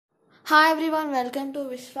Hi everyone, welcome to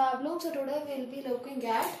Vishwablooms. So today we will be looking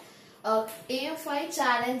at AM5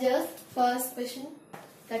 challenges. First question,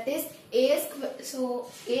 that is a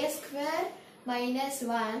square minus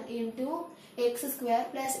 1 into x square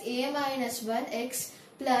plus a minus 1 x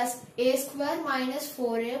plus a square minus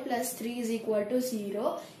 4a plus 3 is equal to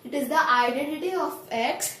 0. It is the identity of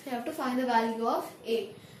x. You have to find the value of a.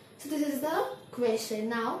 So this is the question.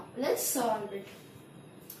 Now let's solve it.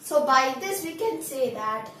 So by this we can say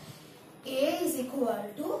that a is equal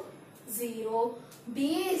to 0,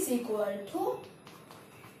 b is equal to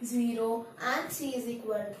 0 and c is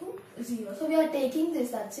equal to 0. So we are taking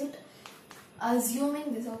this, that's it,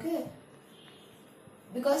 assuming this, okay,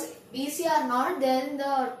 because b, c are not there in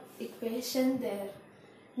the equation there.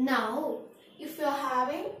 Now if you are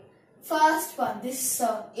having first one, this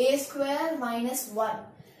a square minus 1,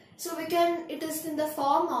 so we can, it is in the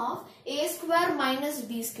form of a square minus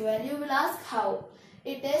b square. You will ask how?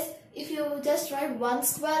 It is, if you just write 1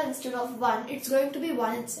 square instead of 1, it's going to be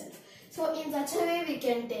 1 itself. So in such a way we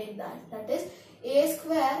can take that. That is a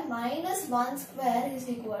square minus 1 square is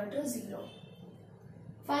equal to 0.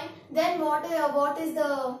 Fine. Then what is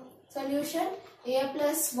the solution? A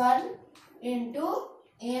plus 1 into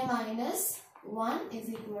a minus 1 is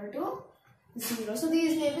equal to 0. So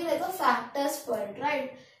these may be like a factors for it,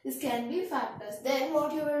 right? This can be factors. Then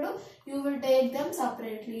what you will do? You will take them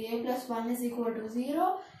separately. A plus 1 is equal to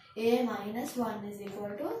 0. A minus 1 is equal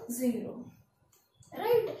to 0.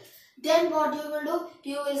 Right? Then what you will do?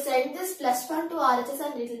 You will send this plus 1 to RHS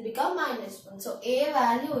and it will become minus 1. So A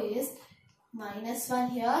value is minus 1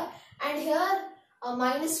 here. And here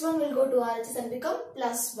minus 1 will go to RHS and become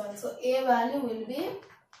plus 1. So A value will be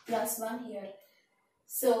plus 1 here.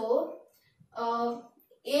 So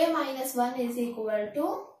A minus 1 is equal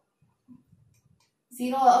to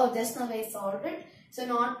 0. Oh, just now I solved it. So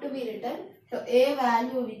not to be written. So A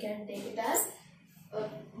value we can take it as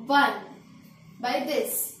 1. By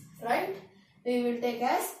this, right? We will take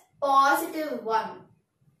as positive 1.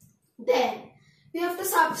 Then we have to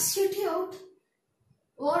substitute.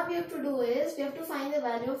 What we have to do is we have to find the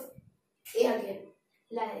value of A again.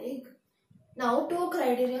 Like now 2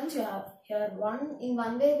 criterions you have here. In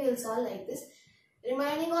one way we will solve like this.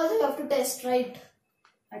 Remaining also you have to test, right?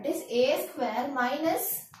 That is a square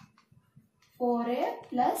minus 4a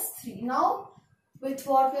plus 3. Now with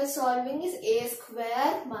what we are solving is a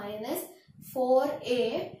square minus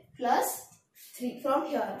 4a plus 3 from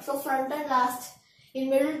here. So front and last. In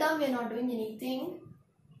middle term we are not doing anything.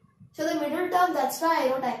 So the middle term, that's why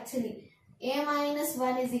I wrote actually a minus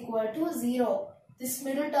 1 is equal to 0. This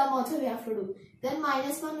middle term also we have to do. Then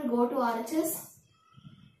minus 1 will go to RHS,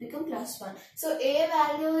 become plus 1. So a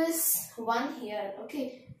value is 1 here.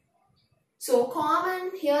 Okay. So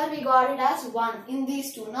common here we got it as 1 in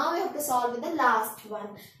these two. Now we have to solve with the last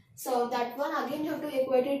one. So that one again you have to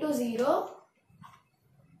equate it to 0.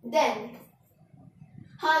 Then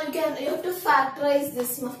you have to factorize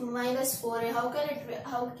this minus 4a.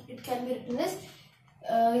 How it can be written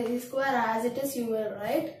as square as it is, you will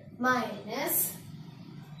write minus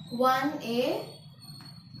 1a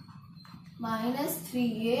minus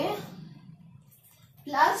 3a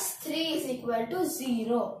plus 3 is equal to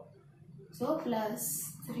 0. So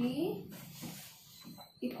plus 3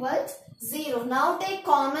 equals 0. Now take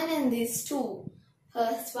common in these two.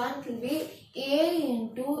 First one will be a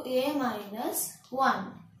into a minus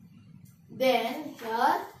 1. Then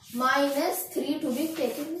here minus 3 to be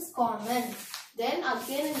taken as common. Then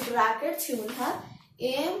again in brackets you will have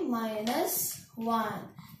a minus 1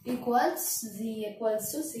 equals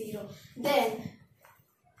to 0. Then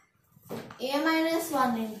a minus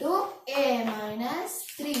 1 into a minus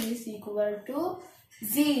 3 is equal to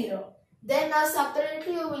 0. Then now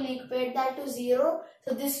separately you will equate that to 0.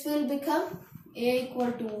 So this will become a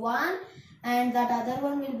equal to 1 and that other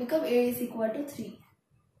one will become a is equal to 3.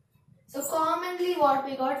 So commonly what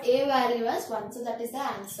we got, a value as 1. So that is the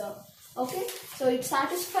answer. Okay. So it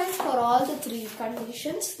satisfies for all the 3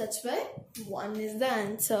 conditions. That's why 1 is the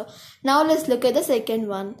answer. Now let's look at the second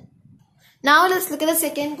one. Now let's look at the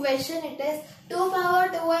second question. It is 2 power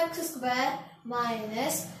 2x square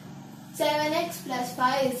minus 7x plus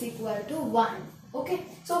 5 is equal to 1. Okay.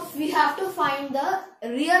 So we have to find the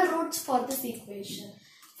real roots for this equation.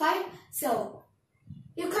 Fine. So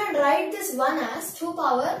you can write this 1 as 2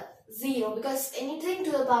 power 0 because anything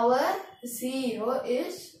to the power 0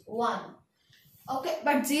 is 1. Okay.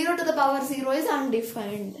 But 0 to the power 0 is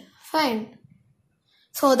undefined. Fine.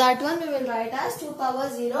 So that one we will write as 2 power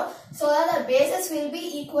 0 so that the bases will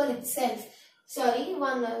be equal itself. Sorry,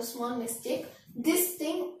 one small mistake. This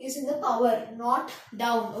thing is in the power, not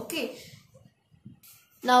down. Okay.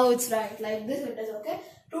 Now it's right. Like this it is. Okay.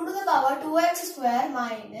 2 to the power 2x square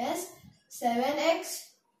minus 7x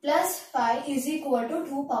plus 5 is equal to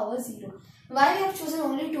 2 power 0. Why we have chosen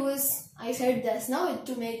only 2 is, I said just now,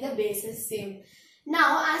 to make the bases same.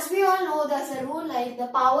 Now, as we all know, there's a rule like the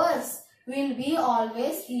powers will be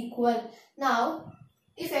always equal. Now,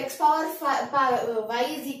 if x power y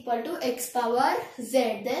is equal to x power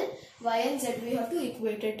z, then y and z we have to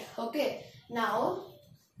equate it. Okay. Now,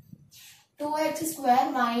 2x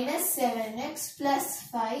square minus 7x plus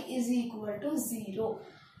 5 is equal to 0.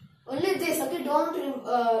 Only this, okay,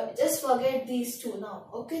 don't just forget these two now,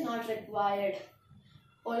 okay, not required.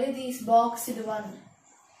 Only these boxed one.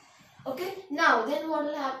 Okay, now then what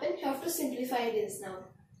will happen? You have to simplify this now.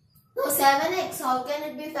 Now 7x, how can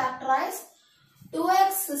it be factorized?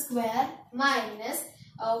 2x square minus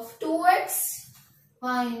of 2x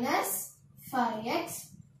minus 5x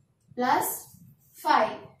plus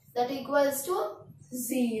 5, that equals to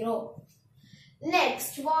 0.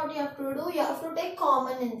 Next, what you have to do? You have to take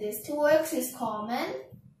common in this. 2x is common.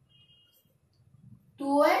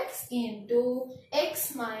 2x into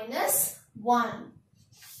x minus 1.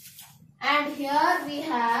 And here we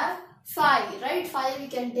have 5, right? 5 we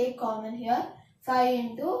can take common here. 5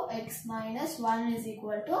 into x minus 1 is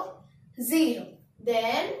equal to 0.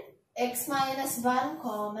 Then x minus 1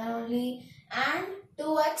 common only, and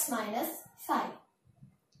 2x minus 5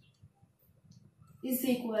 is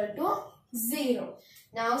equal to 0.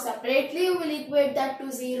 Now separately you will equate that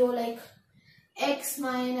to 0, like x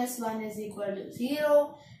minus 1 is equal to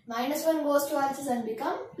 0. Minus 1 goes to RHS and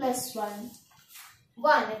become plus 1.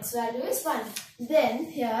 1, x value is 1. Then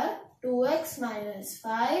here 2x minus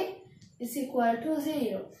 5 is equal to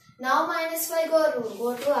 0. Now minus 5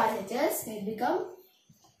 go to RHS, it become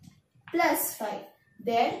plus 5.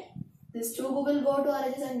 Then this 2 will go to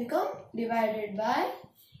RHS and become divided by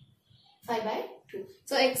 5 by 2.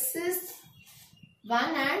 So x is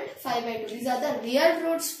 1 and 5 by 2. These are the real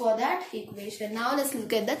roots for that equation. Now let's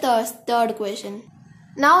look at the third question.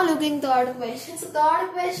 Now looking third question. So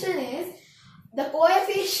third question is the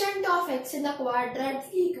coefficient of x in the quadratic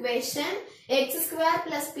equation x square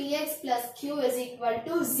plus px plus q is equal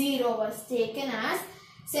to 0 was taken as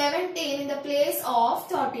 17 in the place of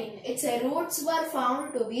 13. Its roots were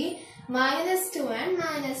found to be minus 2 and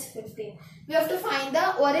minus 15. We have to find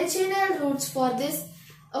the original roots for this.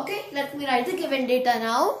 Okay, let me write the given data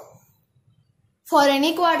now. For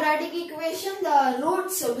any quadratic equation, the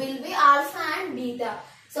roots will be alpha and beta.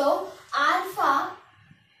 So, alpha,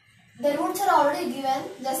 the roots are already given.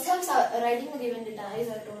 Just I'm writing the given data as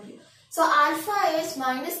I told you. So, alpha is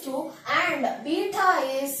minus 2 and beta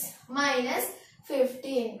is minus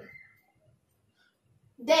 15.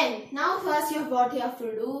 Then, now first what you have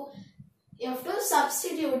to do, you have to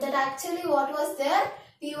substitute that actually what was there.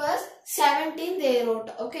 P was 17 they wrote.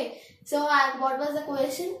 Okay. So what was the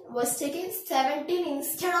question? Was taking 17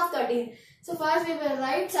 instead of 13. So first we will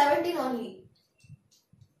write 17 only.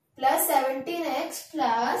 Plus 17x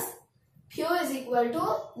plus q is equal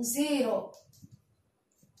to 0.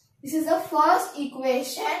 This is the first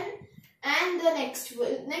equation, and the next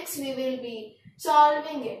we will be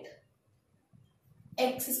solving it.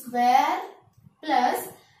 X square plus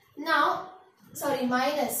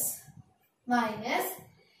minus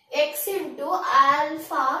x into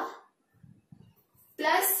alpha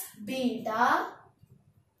plus beta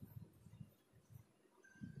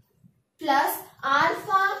plus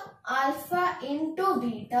alpha into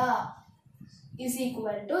beta is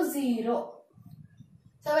equal to 0.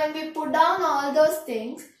 So when we put down all those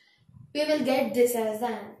things, we will get this as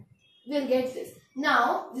an. We'll get this.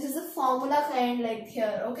 Now, this is a formula kind like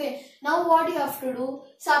here. Okay. Now what you have to do?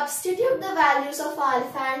 Substitute the values of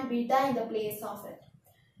alpha and beta in the place of it.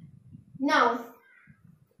 Now,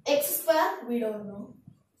 x square we don't know.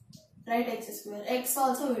 Right, x square. X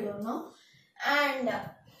also we don't know. And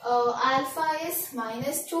alpha is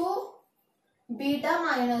minus 2. Beta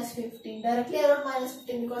minus 15. Directly I wrote minus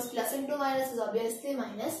 15 because plus into minus is obviously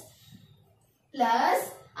minus.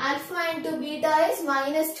 Plus alpha into beta is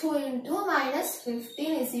minus 2 into minus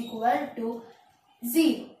 15 is equal to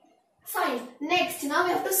 0. Fine. Next, now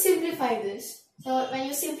we have to simplify this. So when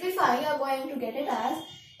you simplify, you are going to get it as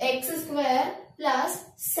x square plus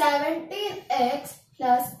 17x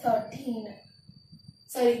plus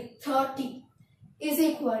 30 is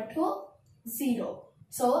equal to 0.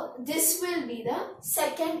 So this will be the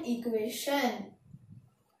second equation.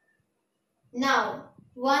 Now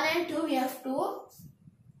 1 and 2 we have to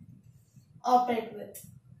operate with.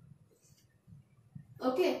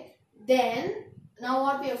 Okay. Then now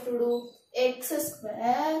what we have to do? X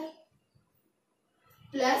square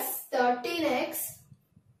plus 13x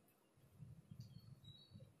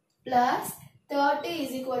plus 30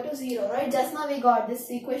 is equal to 0, right? Just now we got this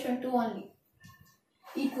equation 2 only.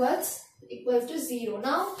 Equals to 0.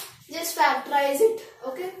 Now just factorize it,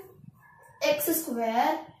 okay? X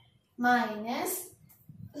square minus,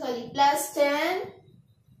 plus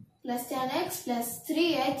 10x plus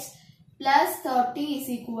 3x plus 30 is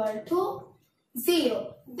equal to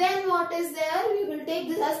 0. Then what is there? We will take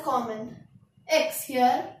this as common. X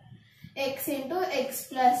here, x into x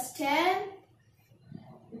plus 10,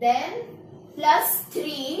 then plus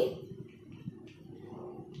 3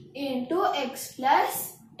 into x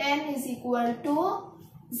plus 10 is equal to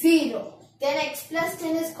 0. Then x plus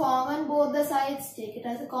 10 is common both the sides, take it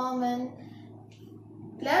as a common,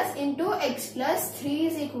 plus into x plus 3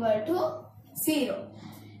 is equal to 0.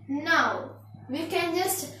 Now we can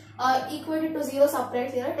just equate it to 0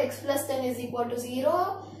 separately, right? X plus 10 is equal to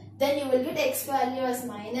 0. Then you will get x value as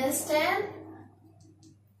minus 10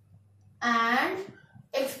 and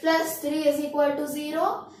x plus 3 is equal to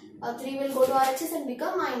 0. 3 will go to RHS and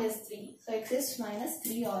become minus 3. So x is minus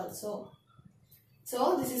 3 also.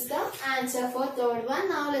 So this is the answer for third one.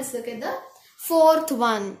 Now let's look at the fourth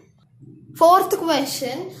one. Fourth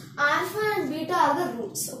question, alpha and beta are the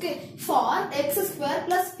roots. Okay, for x square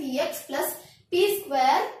plus px plus p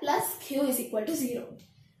square plus q is equal to 0.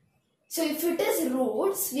 So if it is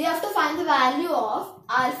roots, we have to find the value of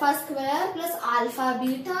alpha square plus alpha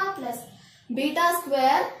beta plus beta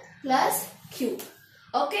square plus q.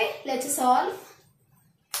 Okay, let's solve.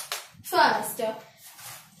 First,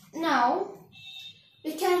 now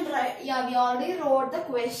we can write, we already wrote the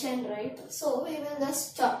question, right? So we will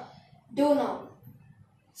just do now.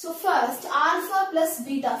 So first, alpha plus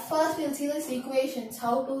beta. First we will see these equations,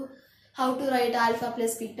 how to write alpha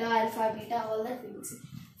plus beta, alpha beta, all that we will see.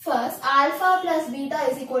 First, alpha plus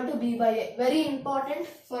beta is equal to b by a. Very important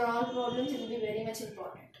for all problems, it will be very much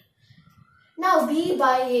important. Now b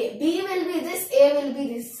by a. B will be this, a will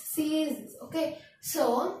be this, c is this. Okay.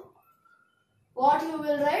 So what you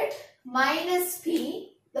will write? Minus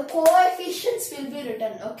p. The coefficients will be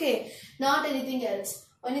written. Okay. Not anything else.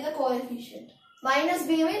 Only the coefficient. Minus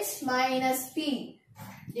b means minus p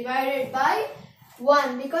divided by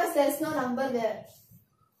 1 because there is no number there.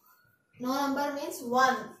 No number means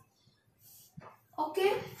 1.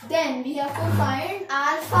 Okay. Then we have to find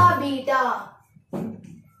alpha beta.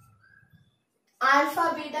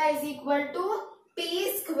 Alpha beta is equal to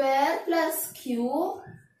p square plus q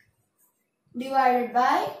divided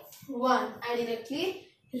by 1. I directly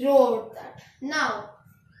wrote that. Now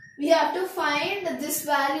we have to find this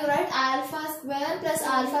value, right? Alpha square plus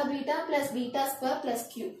alpha beta plus beta square plus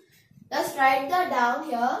q. Let's write that down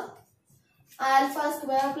here. Alpha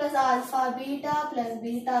square plus alpha beta plus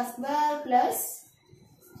beta square plus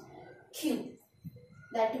q.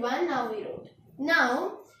 That one now we wrote.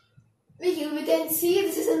 Now we can see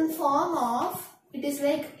this is in form of, it is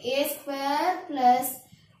like a square plus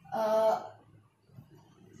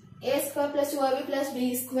 2ab plus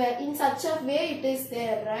b square. In such a way it is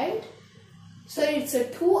there, right? So it's a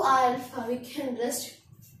 2 alpha. We can just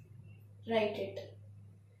write it.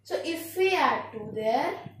 So if we add 2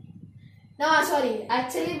 there, no, sorry,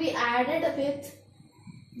 actually we added a bit.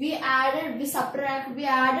 We added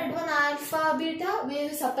one alpha beta, we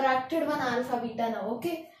subtracted one alpha beta now,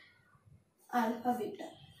 okay? Alpha beta.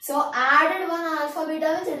 So added one alpha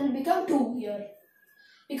beta means it will become 2 here.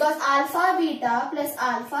 Because alpha beta plus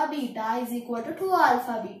alpha beta is equal to 2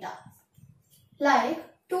 alpha beta. Like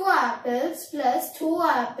 2 apples plus 2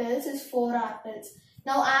 apples is 4 apples.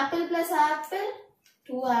 Now apple plus apple,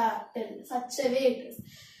 2 apples. Such a way it is.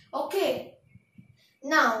 Okay.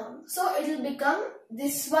 Now, so it will become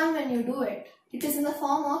this one when you do it. It is in the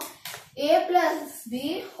form of a plus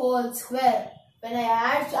b whole square. When I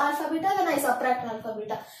add alpha beta, then I subtract alpha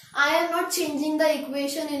beta. I am not changing the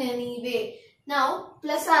equation in any way. Now,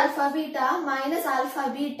 plus alpha beta minus alpha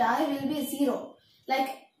beta will be 0. Like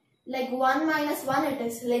 1 minus 1 it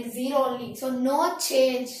is, like 0 only. So, no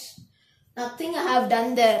change. Nothing I have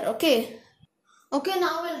done there. Okay. Okay,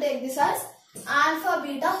 now we'll take this as alpha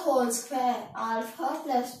beta whole square. Alpha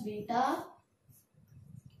plus beta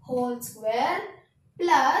whole square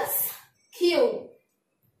plus q.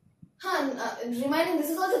 Reminding this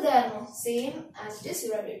is also there, no? Same as it is,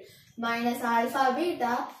 you write it. Minus alpha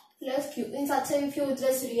beta plus q. In such a, if you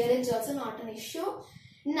just rearrange, also not an issue.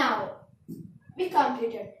 Now, we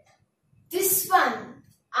completed. This one,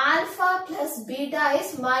 alpha plus beta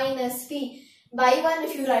is minus p. By 1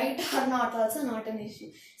 if you write or not, also not an issue.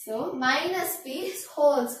 So, minus p is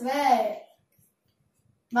whole square.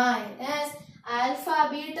 Minus alpha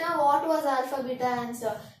beta. What was alpha beta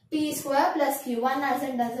answer? P square plus q.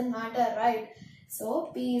 1 doesn't matter, right?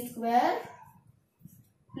 So, p square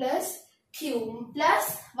plus q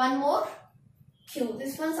plus one more q.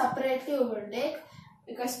 This one separately we will take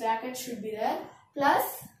because bracket should be there,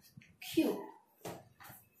 plus q.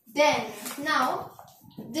 Then now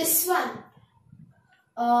this one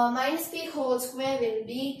minus p whole square will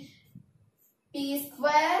be p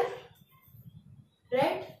square,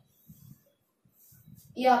 right?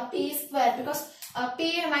 Yeah, p square, because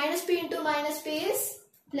p minus p into minus p is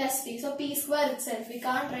plus p. So p square itself. We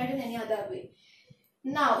can't write in any other way.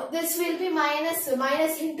 Now this will be minus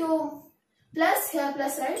into plus, here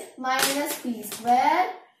plus, right? Minus p square.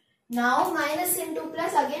 Now minus into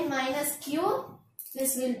plus, again minus q.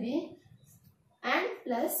 This will be, and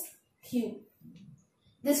plus q.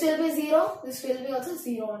 This will be 0. This will be also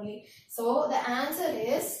 0 only. So the answer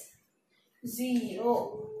is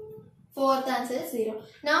 0. Fourth answer is 0.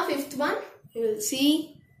 Now fifth one we will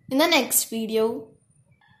see in the next video.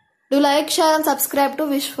 Do like, share and subscribe to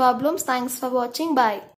Vishwablooms. Thanks for watching. Bye.